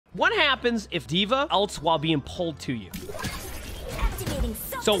What happens if D.Va ults while being pulled to you?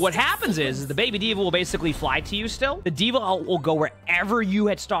 So what happens is the baby D.Va will basically fly to you still. The D.Va ult will go wherever you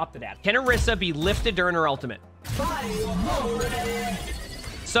had stopped it at. Can Orisa be lifted during her ultimate?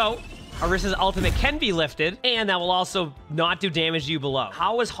 So Orisa's ultimate can be lifted, and that will also not do damage to you below.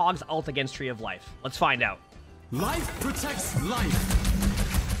 How is Hogg's ult against Tree of Life? Let's find out. Life protects life.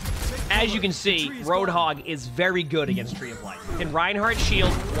 As you can see, Roadhog is very good against Tree of Life. Can Reinhardt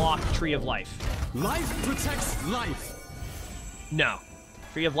shield block Tree of Life? Life protects life. No.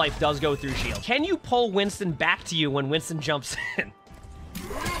 Tree of Life does go through shield. Can you pull Winston back to you when Winston jumps in?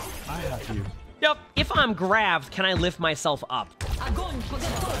 I have you. Yep. If I'm grabbed, can I lift myself up?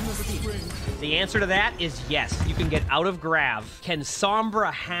 The answer to that is yes. You can get out of grab. Can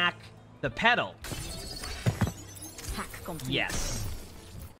Sombra hack the pedal? Hack complete. Yes.